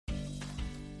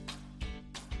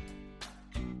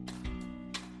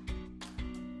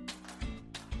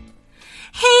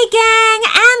Hey gang,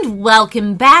 and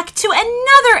welcome back to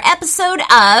another episode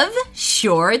of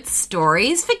Short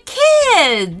Stories for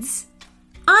Kids.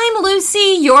 I'm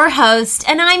Lucy, your host,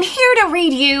 and I'm here to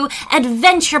read you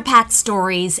adventure-packed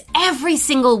stories every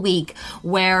single week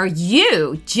where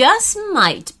you just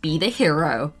might be the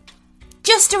hero.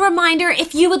 Just a reminder,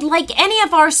 if you would like any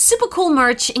of our super cool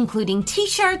merch, including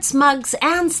t-shirts, mugs,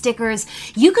 and stickers,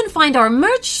 you can find our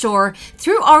merch store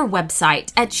through our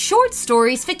website at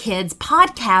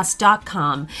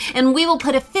shortstoriesforkidspodcast.com, and we will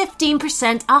put a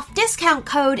 15% off discount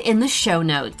code in the show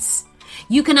notes.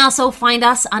 You can also find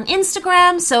us on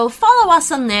Instagram, so follow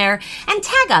us on there and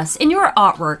tag us in your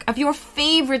artwork of your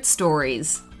favorite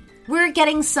stories. We're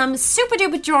getting some super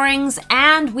duper drawings,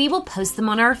 and we will post them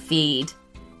on our feed.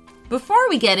 Before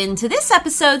we get into this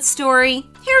episode's story,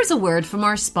 here's a word from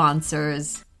our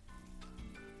sponsors.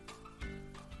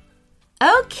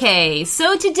 Okay,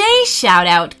 so today's shout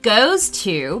out goes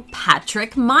to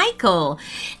Patrick Michael.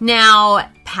 Now,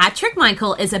 Patrick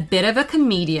Michael is a bit of a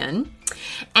comedian,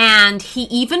 and he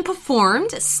even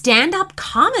performed stand-up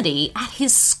comedy at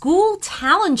his school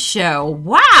talent show.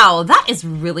 Wow, that is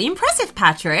really impressive,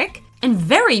 Patrick. And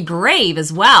very brave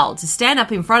as well to stand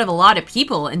up in front of a lot of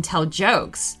people and tell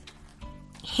jokes.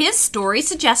 His story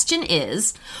suggestion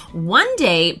is, one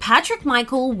day Patrick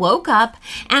Michael woke up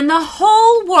and the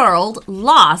whole world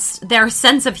lost their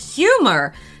sense of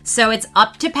humor. So it's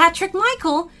up to Patrick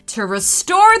Michael to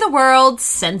restore the world's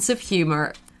sense of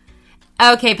humor.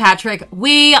 Okay, Patrick,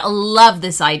 we love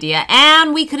this idea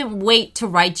and we couldn't wait to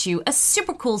write you a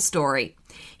super cool story.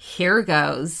 Here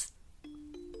goes.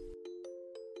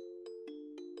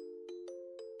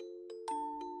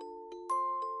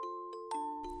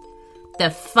 The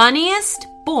funniest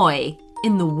boy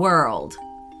in the world.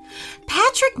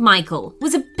 Patrick Michael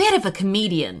was a bit of a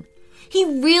comedian. He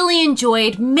really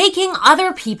enjoyed making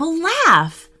other people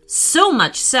laugh. So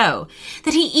much so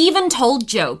that he even told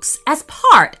jokes as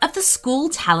part of the school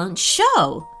talent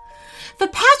show. For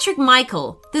Patrick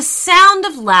Michael, the sound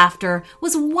of laughter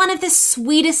was one of the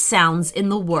sweetest sounds in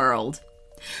the world.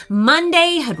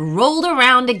 Monday had rolled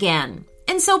around again,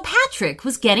 and so Patrick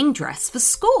was getting dressed for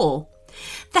school.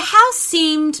 The house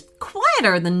seemed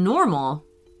quieter than normal.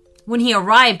 When he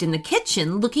arrived in the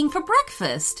kitchen looking for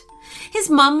breakfast, his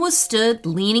mum was stood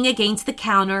leaning against the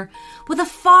counter with a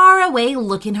faraway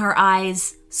look in her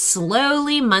eyes,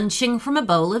 slowly munching from a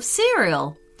bowl of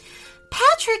cereal.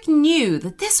 Patrick knew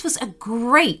that this was a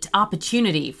great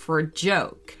opportunity for a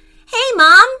joke. "Hey,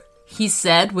 Mom," he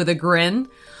said with a grin.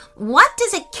 "What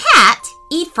does a cat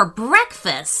eat for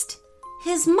breakfast?"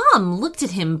 His mum looked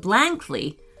at him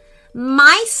blankly.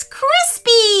 "Mice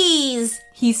Krispies,"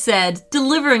 he said,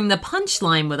 delivering the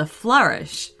punchline with a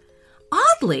flourish.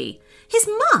 Oddly, his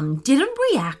mum didn't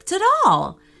react at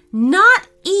all, not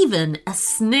even a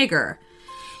snigger.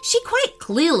 She quite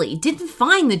clearly didn't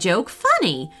find the joke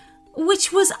funny,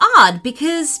 which was odd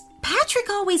because Patrick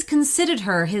always considered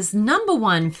her his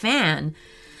 #1 fan.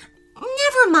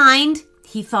 Never mind,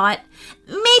 he thought.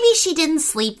 Maybe she didn't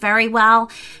sleep very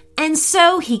well. And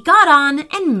so he got on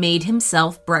and made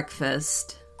himself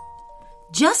breakfast.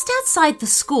 Just outside the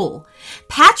school,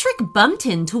 Patrick bumped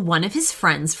into one of his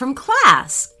friends from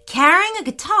class, carrying a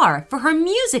guitar for her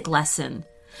music lesson.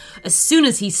 As soon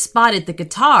as he spotted the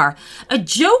guitar, a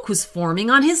joke was forming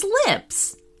on his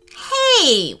lips.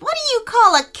 "Hey, what do you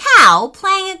call a cow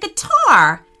playing a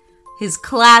guitar?" His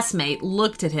classmate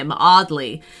looked at him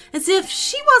oddly, as if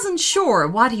she wasn't sure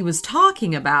what he was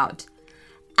talking about.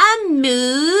 "A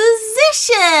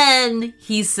musician,"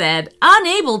 he said,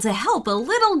 unable to help a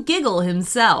little giggle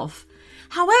himself.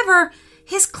 However,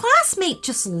 his classmate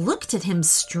just looked at him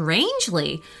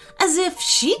strangely, as if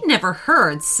she'd never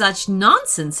heard such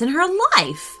nonsense in her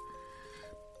life.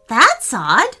 "That's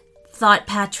odd," thought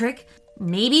Patrick.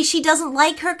 "Maybe she doesn't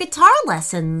like her guitar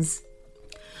lessons."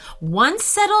 Once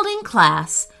settled in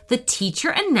class, the teacher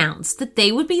announced that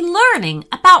they would be learning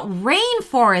about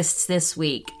rainforests this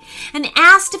week and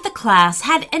asked if the class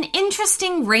had an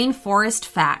interesting rainforest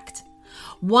fact.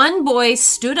 One boy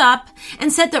stood up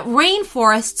and said that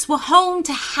rainforests were home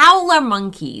to howler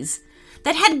monkeys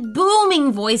that had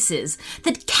booming voices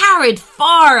that carried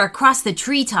far across the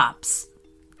treetops.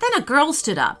 Then a girl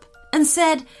stood up and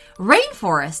said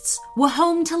rainforests were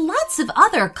home to lots of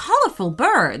other colorful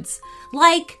birds,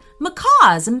 like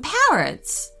macaws and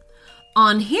parrots.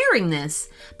 On hearing this,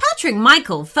 Patrick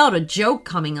Michael felt a joke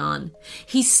coming on.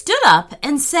 He stood up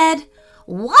and said,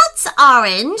 "What's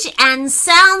orange and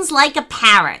sounds like a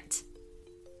parrot?"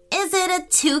 "Is it a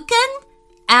toucan?"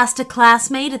 asked a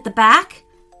classmate at the back.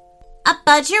 "A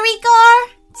budgerigar?"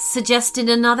 suggested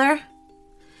another.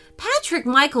 Patrick Patrick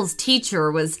Michael's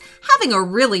teacher was having a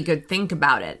really good think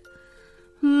about it.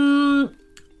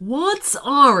 What's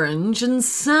orange and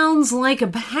sounds like a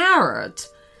parrot?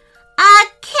 A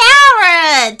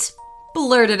carrot!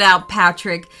 Blurted out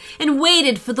Patrick and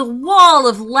waited for the wall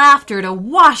of laughter to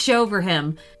wash over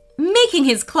him. Making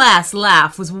his class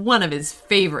laugh was one of his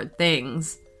favorite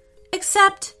things.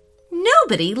 Except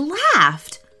nobody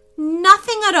laughed.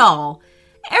 Nothing at all.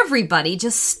 Everybody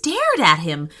just stared at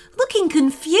him, looking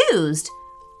confused.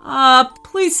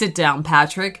 Please sit down,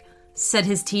 Patrick, said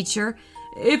his teacher.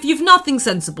 If you've nothing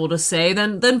sensible to say,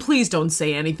 then please don't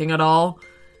say anything at all.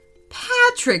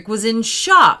 Patrick was in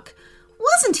shock.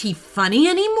 Wasn't he funny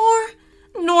anymore?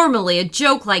 Normally, a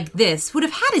joke like this would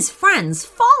have had his friends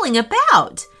falling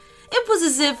about. It was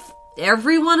as if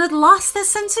everyone had lost their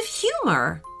sense of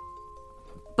humor.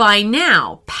 By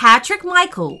now, Patrick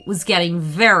Michael was getting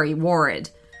very worried.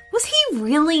 Was he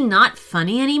really not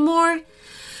funny anymore?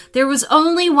 There was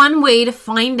only one way to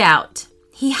find out.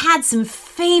 He had some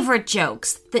favorite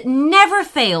jokes that never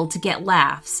failed to get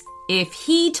laughs. If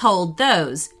he told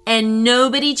those and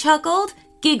nobody chuckled,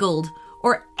 giggled,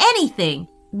 or anything,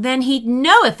 then he'd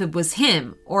know if it was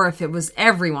him or if it was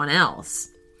everyone else.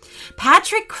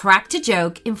 Patrick cracked a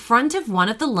joke in front of one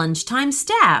of the lunchtime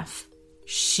staff.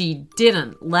 She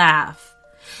didn't laugh.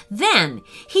 Then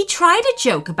he tried a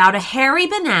joke about a hairy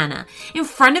banana in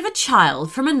front of a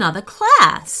child from another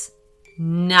class.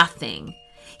 Nothing.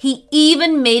 He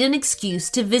even made an excuse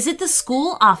to visit the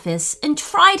school office and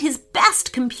tried his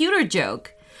best computer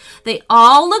joke. They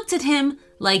all looked at him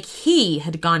like he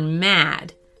had gone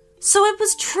mad. So it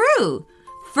was true.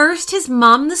 First his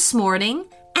mom this morning,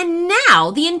 and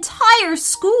now the entire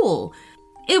school.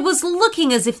 It was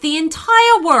looking as if the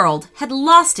entire world had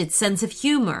lost its sense of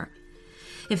humor.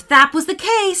 If that was the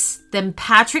case, then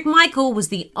Patrick Michael was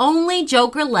the only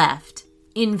joker left.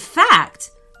 In fact,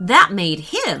 that made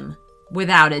him,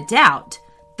 without a doubt,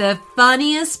 the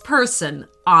funniest person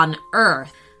on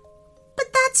earth. But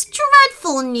that's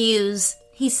dreadful news,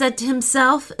 he said to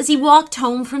himself as he walked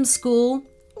home from school.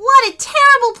 What a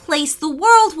terrible place the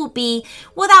world will be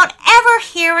without ever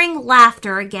hearing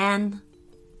laughter again.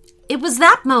 It was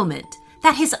that moment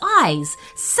that his eyes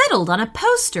settled on a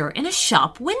poster in a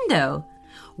shop window.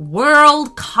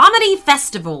 World Comedy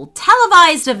Festival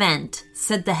televised event,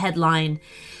 said the headline,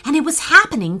 and it was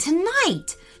happening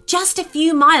tonight, just a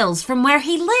few miles from where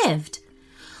he lived.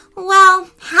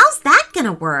 Well, how's that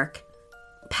gonna work?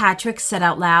 Patrick said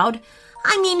out loud.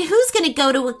 I mean, who's gonna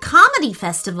go to a comedy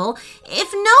festival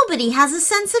if nobody has a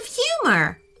sense of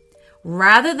humor?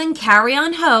 Rather than carry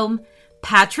on home,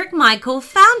 Patrick Michael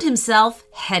found himself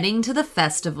heading to the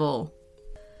festival.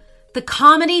 The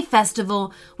Comedy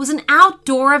Festival was an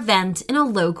outdoor event in a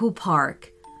local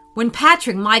park. When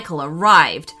Patrick Michael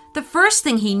arrived, the first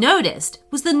thing he noticed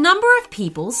was the number of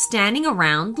people standing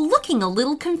around looking a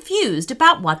little confused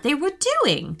about what they were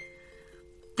doing.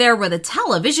 There were the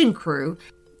television crew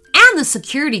and the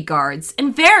security guards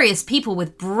and various people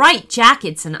with bright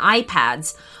jackets and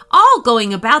iPads, all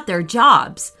going about their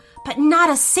jobs, but not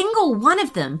a single one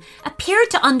of them appeared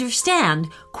to understand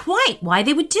quite why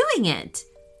they were doing it.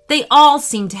 They all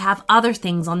seemed to have other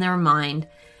things on their mind,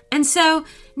 and so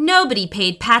nobody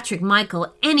paid Patrick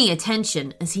Michael any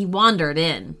attention as he wandered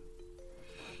in.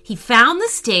 He found the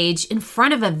stage in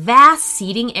front of a vast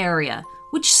seating area,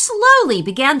 which slowly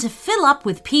began to fill up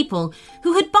with people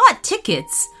who had bought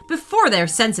tickets before their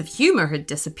sense of humor had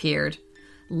disappeared.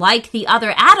 Like the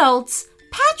other adults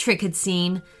Patrick had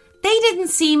seen, they didn't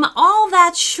seem all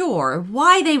that sure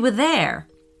why they were there.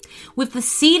 With the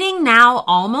seating now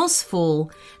almost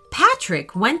full,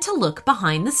 Patrick went to look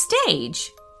behind the stage.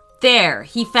 There,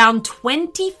 he found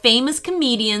 20 famous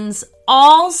comedians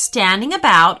all standing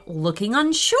about looking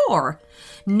unsure.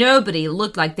 Nobody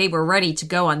looked like they were ready to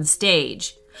go on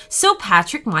stage, so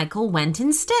Patrick Michael went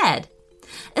instead.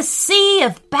 A sea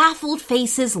of baffled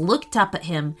faces looked up at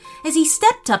him as he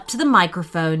stepped up to the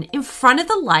microphone in front of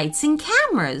the lights and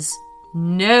cameras.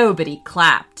 Nobody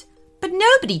clapped, but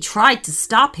nobody tried to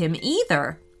stop him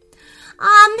either.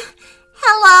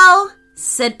 Hello,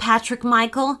 said Patrick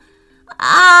Michael.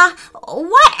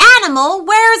 What animal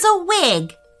wears a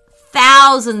wig?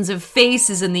 Thousands of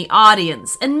faces in the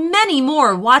audience and many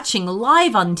more watching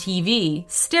live on TV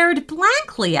stared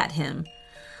blankly at him.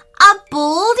 A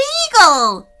bald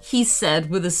eagle, he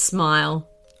said with a smile.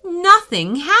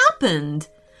 Nothing happened.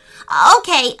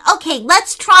 Okay,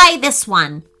 let's try this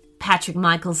one, Patrick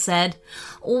Michael said.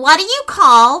 What do you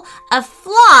call a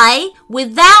fly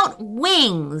without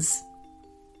wings?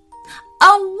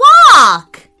 A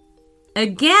walk!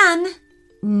 Again,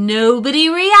 nobody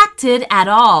reacted at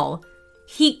all.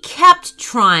 He kept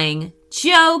trying,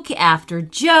 Joke after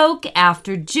joke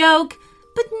after joke,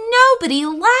 but nobody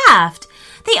laughed.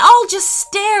 They all just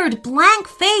stared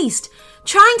blank-faced,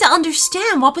 trying to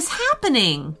understand what was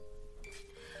happening.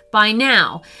 By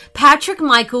now, Patrick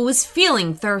Michael was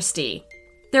feeling thirsty.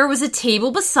 There was a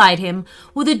table beside him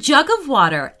with a jug of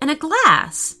water and a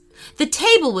glass. The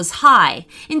table was high,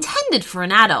 intended for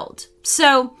an adult,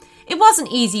 so it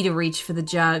wasn't easy to reach for the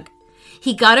jug.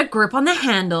 He got a grip on the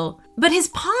handle, but his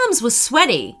palms were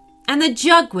sweaty and the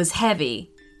jug was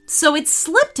heavy, so it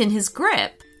slipped in his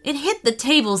grip. It hit the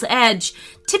table's edge,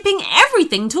 tipping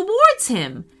everything towards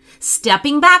him.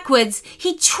 Stepping backwards,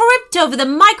 he tripped over the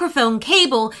microphone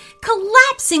cable,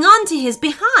 collapsing onto his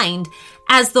behind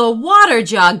as the water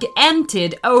jug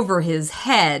emptied over his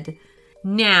head.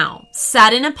 Now,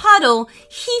 sat in a puddle,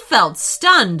 he felt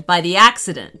stunned by the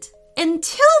accident.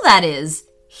 Until, that is,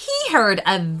 he heard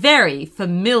a very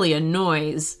familiar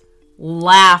noise.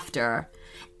 Laughter.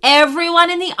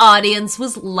 Everyone in the audience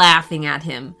was laughing at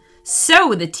him. So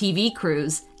were the TV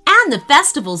crews, and the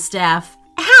festival staff,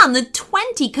 and the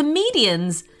 20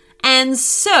 comedians. And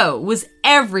so was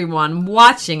everyone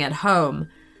watching at home.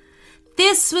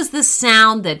 This was the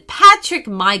sound that Patrick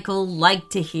Michael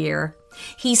liked to hear.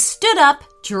 He stood up,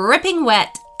 dripping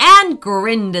wet, and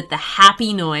grinned at the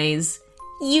happy noise.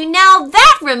 You know,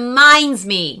 that reminds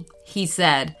me, he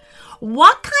said.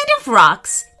 What kind of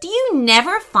rocks do you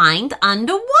never find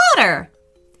underwater?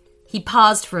 He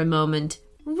paused for a moment,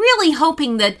 really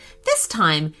hoping that this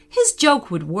time his joke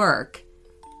would work.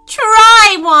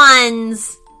 Try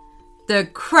ones! The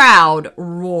crowd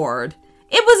roared.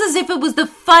 It was as if it was the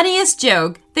funniest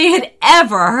joke they had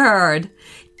ever heard.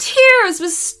 Tears were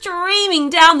streaming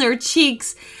down their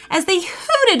cheeks as they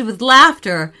hooted with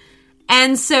laughter.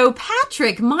 And so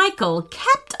Patrick Michael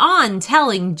kept on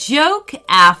telling joke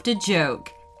after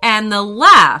joke, and the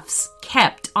laughs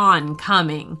kept on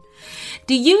coming.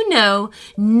 Do you know,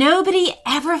 nobody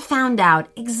ever found out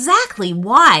exactly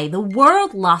why the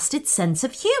world lost its sense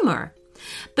of humor.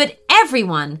 But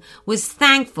everyone was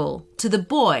thankful to the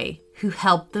boy who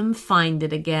helped them find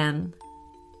it again.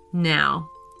 Now,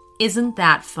 isn't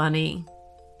that funny?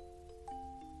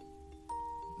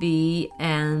 The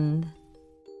end.